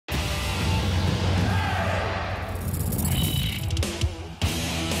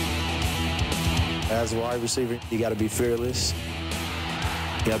As a wide receiver, you got to be fearless.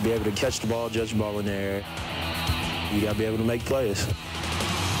 You got to be able to catch the ball, judge the ball in the air. You got to be able to make plays.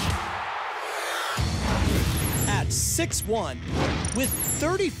 At 6'1", with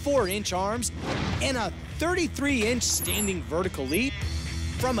 34-inch arms and a 33-inch standing vertical leap,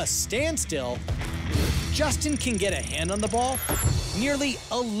 from a standstill, Justin can get a hand on the ball nearly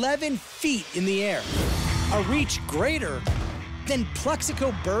 11 feet in the air, a reach greater than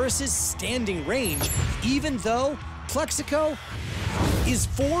Plexico Burress's standing range, even though Plexico is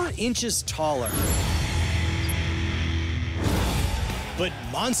 4 inches taller. But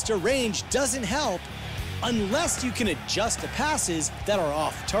monster range doesn't help unless you can adjust to passes that are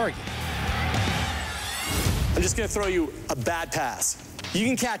off target. I'm just gonna throw you a bad pass. You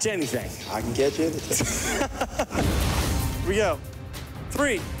can catch anything. I can catch anything. Here we go.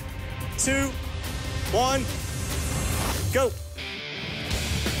 3, 2, 1, go.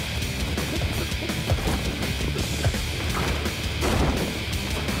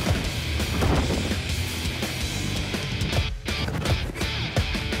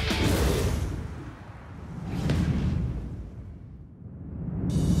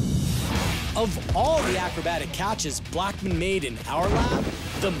 Of all the acrobatic catches Blackmon made in our lab,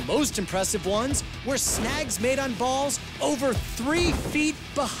 the most impressive ones were snags made on balls over 3 feet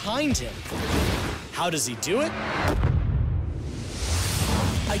behind him. How does he do it?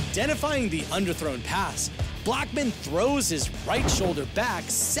 Identifying the underthrown pass, Blackmon throws his right shoulder back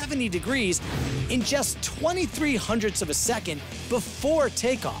 70 degrees in just 23 hundredths of a second before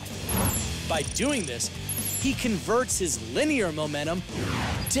takeoff. By doing this, he converts his linear momentum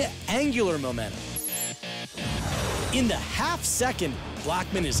to angular momentum. In the half second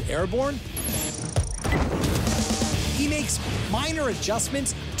Blackmon is airborne, he makes minor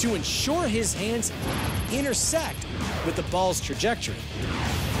adjustments to ensure his hands intersect with the ball's trajectory.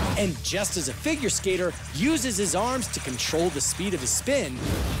 And just as a figure skater uses his arms to control the speed of his spin,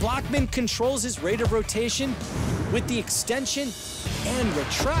 Blackmon controls his rate of rotation with the extension and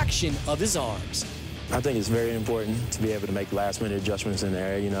retraction of his arms. I think it's very important to be able to make last-minute adjustments in the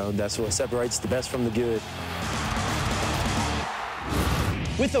air. You know, that's what separates the best from the good.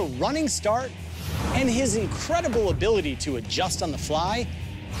 With a running start and his incredible ability to adjust on the fly,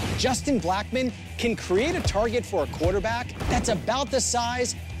 Justin Blackmon can create a target for a quarterback that's about the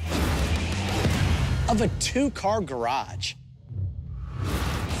size of a 2-car garage.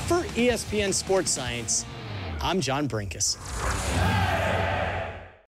 For ESPN Sports Science, I'm John Brinkus.